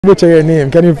Butcher your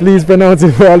name. Can you please pronounce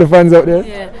it for all the fans out there?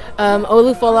 Yeah.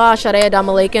 Olufolasade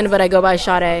Adamolekun, but I go by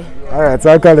Sade. Alright,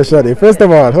 so I'll call it Sade. First of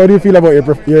all, how do you feel about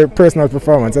your personal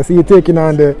performance? I see you taking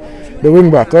on the wing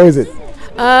back. How is it?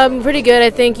 Pretty good. I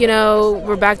think,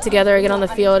 we're back together again on the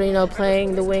field,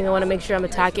 playing the wing. I want to make sure I'm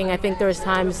attacking. I think there was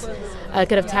times I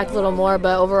could have tacked a little more,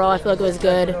 but overall I feel like it was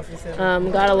good.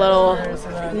 Got a little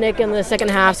nick in the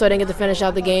second half, so I didn't get to finish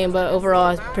out the game, but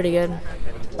overall it's pretty good.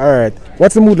 Alright,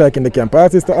 what's the mood like in the camp? I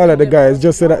asked this to all of the guys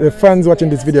just so that the fans watching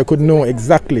this video could know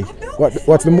exactly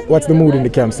what's the mood in the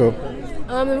camp. So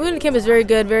the mood in the camp is very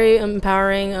good, very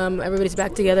empowering. Everybody's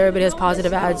back together. Everybody has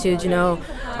positive attitudes.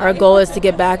 Our goal is to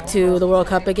get back to the World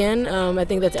Cup again. I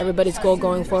think that's everybody's goal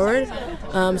going forward.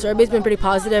 So everybody's been pretty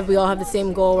positive. We all have the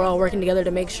same goal. We're all working together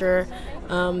to make sure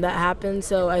that happens.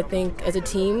 So I think as a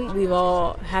team, we've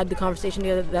all had the conversation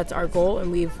together. That's our goal,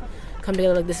 and we've come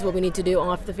together like this is what we need to do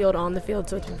off the field, on the field.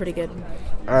 So it's been pretty good.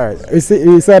 All right.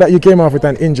 You said that you came off with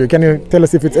an injury. Can you tell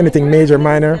us if it's anything major,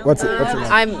 minor? What's it?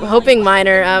 I'm hoping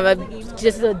minor.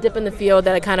 Just a dip in the field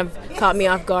that kind of caught me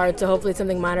off guard. So hopefully it's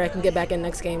something minor. I can get back in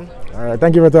next game. All right.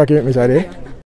 Thank you for talking with me, Sade.